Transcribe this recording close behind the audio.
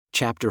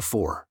Chapter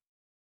 4.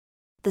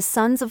 The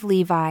sons of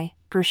Levi,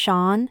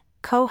 Gershon,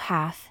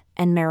 Kohath,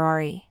 and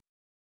Merari.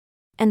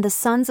 And the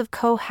sons of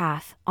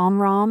Kohath,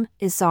 Amram,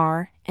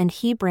 Izhar, and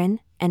Hebron,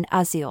 and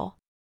Uzziel.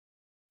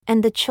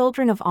 And the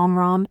children of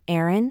Amram,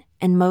 Aaron,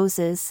 and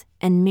Moses,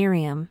 and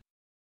Miriam.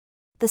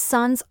 The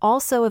sons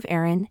also of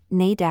Aaron,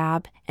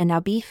 Nadab, and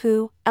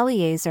Abihu,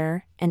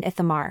 Eleazar, and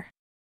Ithamar.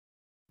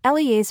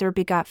 Eleazar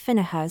begot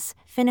Phinehas,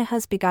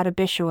 Phinehas begot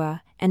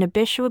Abishua, and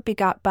Abishua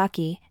begot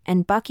Buki,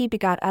 and Buki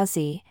begot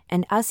Uzzi,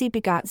 and Uzzi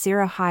begot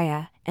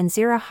Zerahiah, and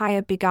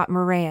Zerahiah begot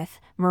Meraioth,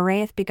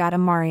 Meraioth begot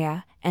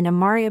Amariah, and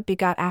Amariah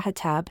begot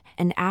Ahitub,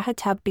 and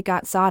Ahitub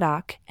begot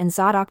Zadok, and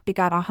Zadok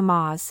begot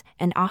Ahimaaz,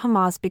 and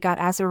Ahimaaz begot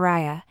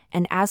Azariah,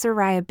 and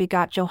Azariah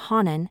begot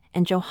Johanan,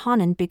 and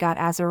Johanan begot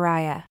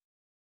Azariah.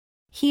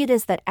 He it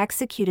is that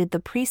executed the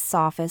priest's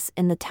office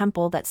in the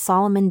temple that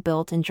Solomon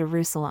built in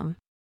Jerusalem.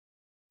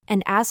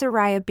 And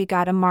Azariah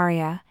begot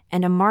Amariah,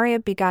 and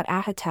Amariah begot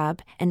Ahitub,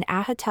 and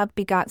Ahitub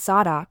begot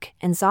Zadok,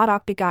 and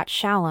Zadok begot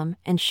Shallum,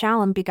 and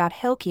Shallum begot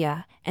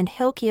Hilkiah, and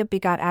Hilkiah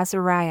begot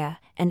Azariah,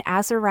 and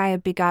Azariah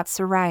begot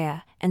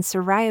Sariah, and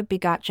Sariah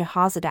begot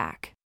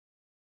Jehozadak.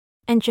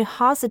 And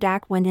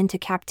Jehozadak went into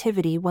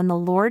captivity when the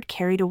Lord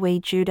carried away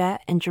Judah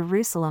and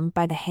Jerusalem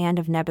by the hand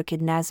of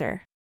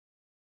Nebuchadnezzar.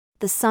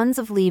 The sons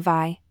of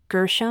Levi,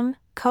 Gershom,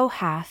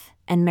 Kohath,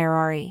 and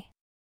Merari.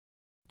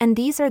 And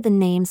these are the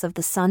names of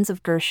the sons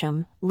of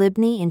Gershom,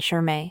 Libni and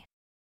Shimei.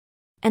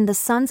 And the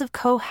sons of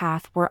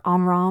Kohath were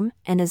Amram,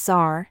 and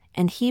Izhar,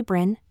 and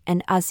Hebron,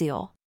 and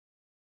Uzziel.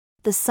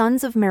 The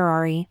sons of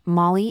Merari,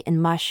 Mali and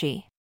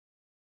Mushi.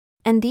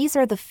 And these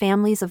are the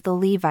families of the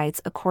Levites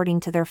according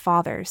to their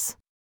fathers.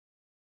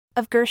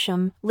 Of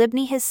Gershom,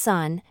 Libni his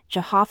son,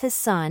 Jehoth his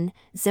son,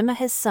 Zimmah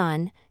his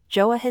son,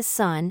 Joah his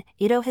son,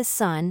 Iddo his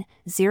son,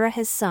 Zerah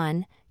his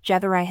son,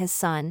 Jetheri his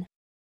son.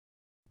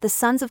 The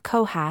sons of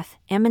Kohath,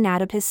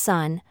 Amminadab his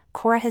son,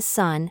 Korah his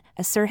son,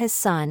 Assur his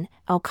son,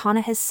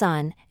 Elkanah his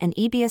son, and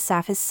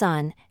Ebiasaph his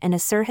son, and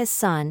Assur his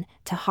son,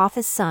 Tahath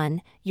his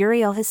son,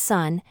 Uriel his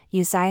son,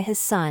 Uzziah his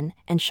son,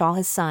 and Shaul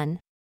his son.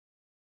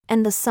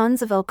 And the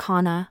sons of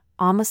Elkanah,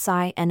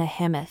 Amasai and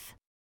Ahimoth.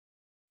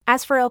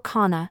 As for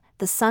Elkanah,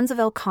 the sons of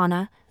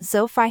Elkanah,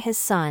 Zophai his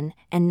son,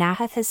 and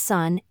Nahath his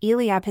son,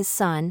 Eliab his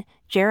son,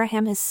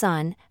 Jeraham his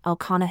son,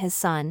 Elkanah his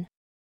son.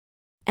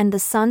 And the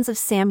sons of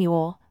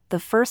Samuel, the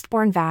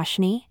firstborn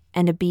Vashni,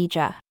 and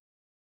Abijah.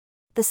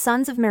 The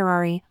sons of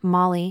Merari,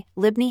 Mali,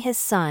 Libni his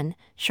son,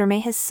 Shimei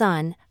his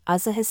son,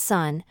 Uzzah his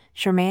son,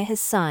 Shemaiah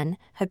his son,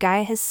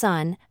 Haggiah his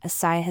son,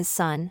 Asaiah his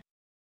son.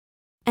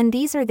 And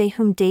these are they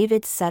whom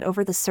David set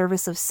over the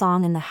service of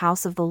song in the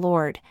house of the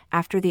Lord,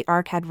 after the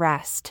ark had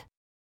rest.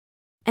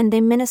 And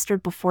they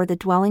ministered before the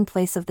dwelling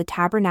place of the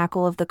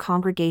tabernacle of the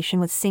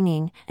congregation with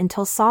singing,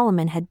 until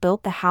Solomon had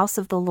built the house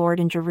of the Lord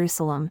in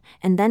Jerusalem,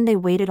 and then they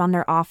waited on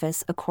their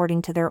office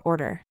according to their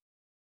order.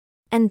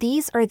 And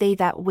these are they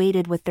that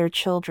waited with their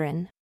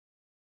children.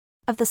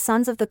 Of the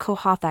sons of the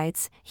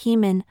Kohathites,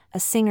 Heman,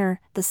 a singer,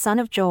 the son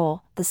of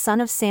Joel, the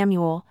son of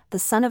Samuel, the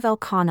son of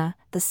Elkanah,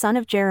 the son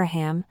of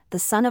Jeraham, the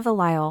son of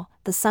Eliel,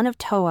 the son of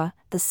Toah,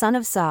 the son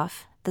of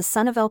Zuph, the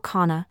son of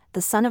Elkanah,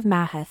 the son of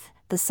Mahath,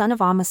 the son of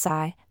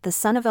Amasai, the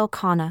son of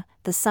Elkanah,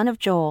 the son of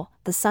Joel,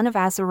 the son of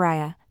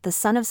Azariah, the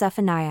son of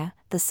Zephaniah,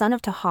 the son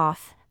of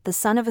Tahath, the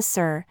son of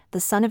Assur, the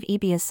son of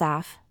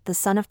Ebiasaph, the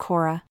son of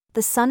Korah,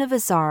 the son of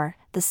Izhar,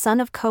 the son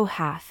of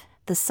Kohath,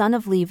 the son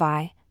of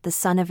Levi, the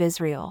son of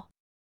Israel.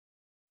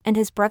 And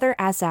his brother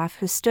Asaph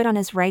who stood on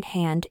his right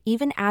hand,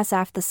 even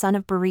Asaph the son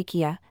of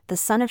Berechiah, the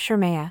son of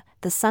Shemaiah,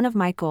 the son of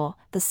Michael,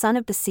 the son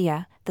of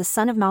Basiah, the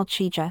son of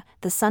Malchijah,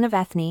 the son of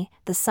Ethni,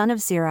 the son of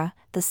Zerah,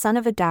 the son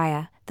of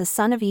Adiah, the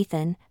son of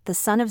Ethan, the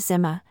son of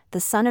Zimmah, the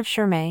son of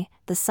Shimei,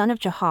 the son of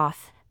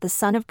Jehoth, the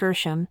son of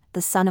Gershom,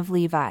 the son of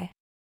Levi.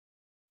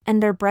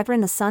 And their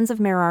brethren the sons of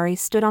Merari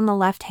stood on the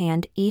left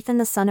hand, Ethan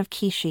the son of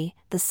Kishi,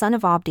 the son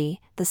of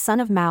Abdi, the son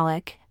of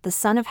Malach, the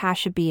son of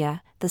Hashabiah,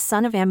 the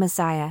son of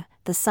Amaziah,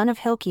 the son of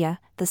Hilkiah,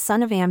 the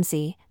son of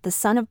Amzi, the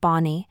son of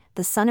Bani,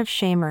 the son of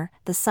Shamer,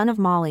 the son of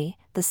Mali,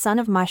 the son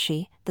of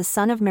Mushi, the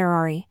son of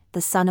Merari,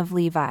 the son of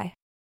Levi.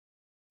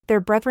 Their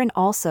brethren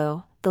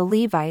also, the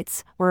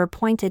Levites, were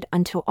appointed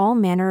unto all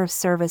manner of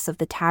service of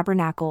the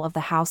tabernacle of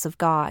the house of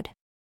God.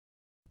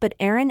 But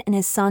Aaron and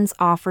his sons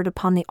offered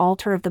upon the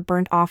altar of the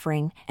burnt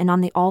offering, and on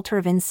the altar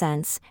of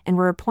incense, and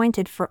were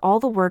appointed for all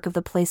the work of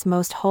the place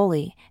most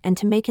holy, and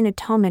to make an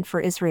atonement for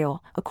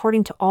Israel,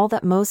 according to all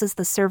that Moses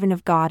the servant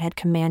of God had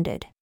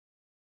commanded.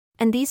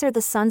 And these are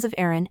the sons of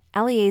Aaron,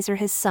 Eleazar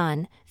his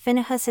son,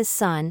 Phinehas his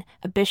son,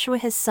 Abishua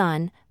his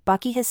son,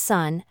 Buki his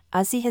son,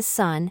 Uzzi his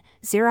son,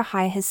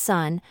 Zerahiah his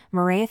son,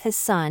 Meraioth his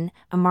son,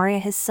 Amariah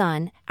his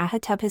son,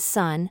 Ahitub his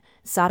son,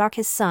 Zadok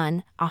his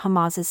son,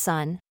 Ahimaaz his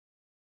son.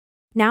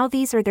 Now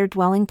these are their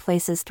dwelling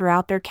places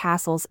throughout their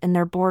castles and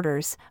their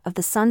borders, of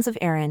the sons of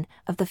Aaron,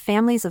 of the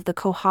families of the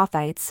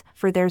Kohathites,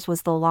 for theirs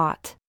was the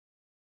lot.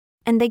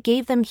 And they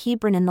gave them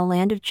Hebron in the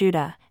land of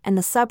Judah, and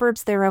the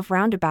suburbs thereof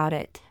round about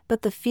it,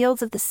 but the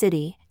fields of the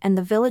city, and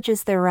the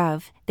villages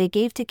thereof, they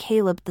gave to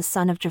Caleb the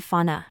son of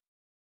Jephunneh.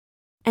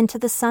 And to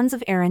the sons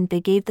of Aaron they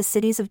gave the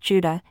cities of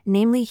Judah,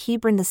 namely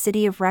Hebron the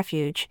city of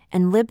refuge,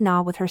 and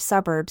Libnah with her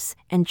suburbs,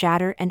 and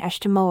Jattir and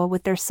Eshtemoa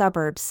with their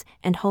suburbs,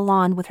 and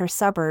Holon with her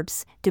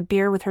suburbs,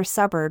 Debir with her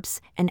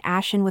suburbs, and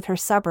Ashan with her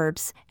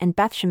suburbs, and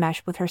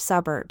Bethshemesh with her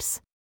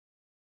suburbs.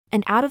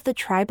 And out of the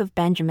tribe of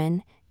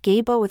Benjamin,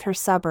 Geba with her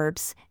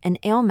suburbs, and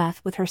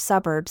Ailmeth with her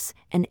suburbs,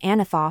 and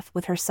Anathoth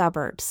with her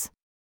suburbs.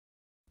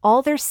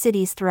 All their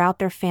cities throughout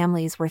their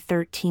families were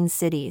 13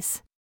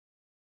 cities.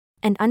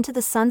 And unto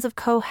the sons of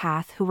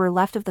Kohath who were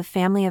left of the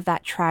family of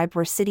that tribe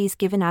were cities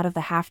given out of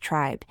the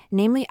half-tribe,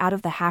 namely out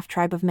of the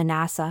half-tribe of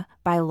Manasseh,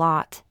 by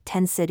lot,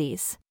 10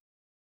 cities.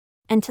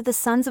 And to the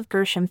sons of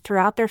Gershom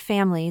throughout their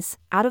families,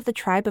 out of the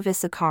tribe of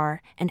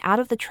Issachar, and out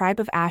of the tribe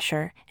of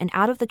Asher, and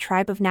out of the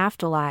tribe of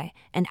Naphtali,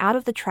 and out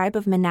of the tribe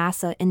of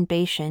Manasseh in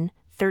Bashan,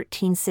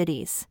 13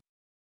 cities.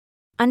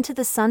 Unto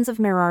the sons of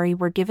Merari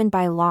were given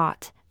by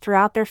lot,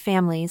 throughout their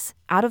families,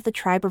 out of the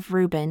tribe of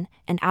Reuben,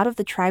 and out of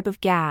the tribe of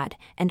Gad,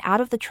 and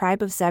out of the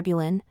tribe of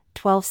Zebulun,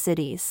 12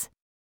 cities.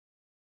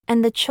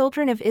 And the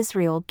children of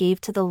Israel gave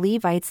to the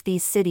Levites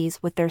these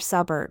cities with their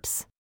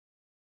suburbs.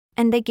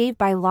 And they gave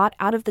by lot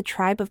out of the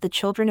tribe of the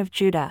children of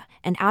Judah,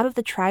 and out of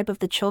the tribe of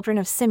the children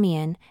of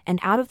Simeon, and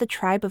out of the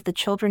tribe of the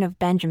children of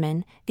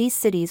Benjamin, these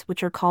cities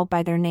which are called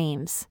by their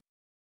names.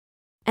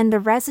 And the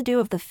residue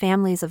of the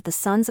families of the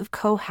sons of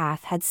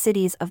Kohath had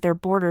cities of their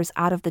borders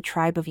out of the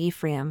tribe of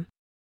Ephraim.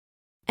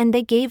 And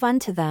they gave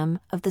unto them,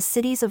 of the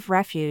cities of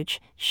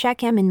refuge,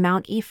 Shechem in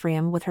Mount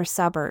Ephraim with her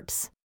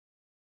suburbs.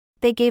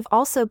 They gave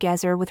also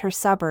Gezer with her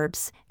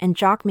suburbs, and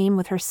Jokmeam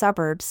with her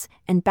suburbs,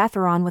 and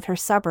Betheron with her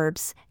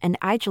suburbs, and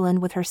Aijalon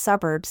with her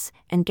suburbs,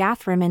 and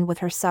Gathrimmon with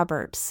her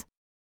suburbs.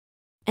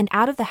 And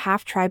out of the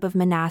half-tribe of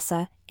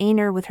Manasseh,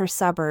 Aner with her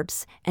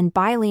suburbs, and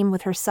Baalim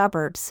with her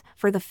suburbs,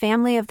 for the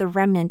family of the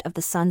remnant of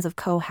the sons of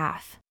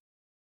Kohath.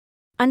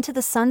 Unto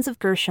the sons of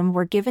Gershom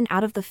were given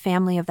out of the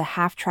family of the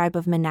half-tribe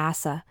of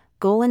Manasseh,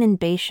 Golan and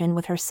Bashan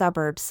with her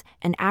suburbs,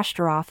 and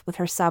Ashtaroth with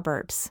her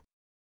suburbs.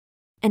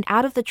 And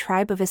out of the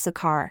tribe of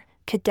Issachar,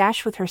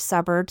 Kadesh with her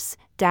suburbs,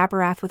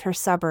 Daberath with her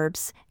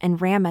suburbs,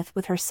 and Ramoth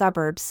with her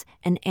suburbs,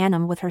 and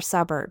Anam with her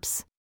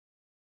suburbs.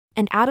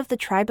 And out of the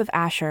tribe of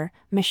Asher,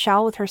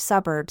 Mishal with her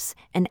suburbs,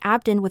 and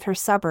Abdon with her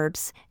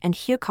suburbs, and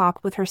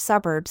Hukkok with her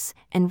suburbs,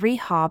 and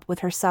Rehob with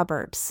her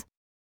suburbs.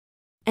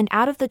 And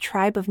out of the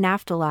tribe of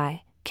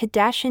Naphtali,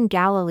 Kadesh in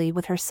Galilee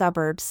with her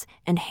suburbs,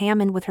 and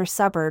Hammon with her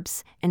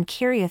suburbs, and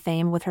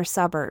Kiriathaim with her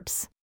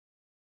suburbs.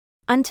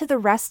 Unto the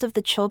rest of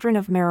the children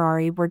of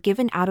Merari were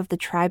given out of the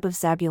tribe of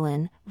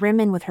Zebulun,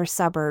 Rimmon with her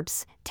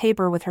suburbs,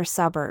 Tabor with her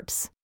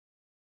suburbs.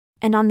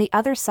 And on the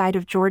other side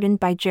of Jordan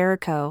by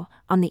Jericho,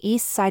 on the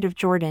east side of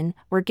Jordan,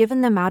 were given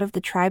them out of the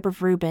tribe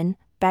of Reuben,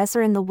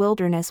 Bezer in the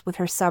wilderness with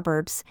her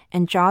suburbs,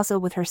 and Jahzah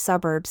with her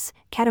suburbs,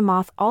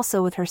 Kedemoth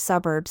also with her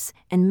suburbs,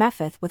 and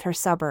Mephith with her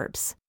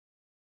suburbs.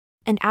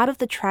 And out of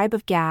the tribe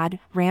of Gad,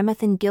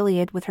 Ramoth in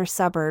Gilead with her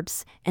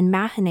suburbs, and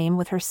Mahanaim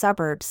with her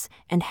suburbs,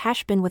 and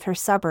Heshbon with her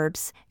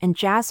suburbs, and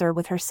Jazer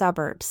with her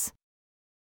suburbs.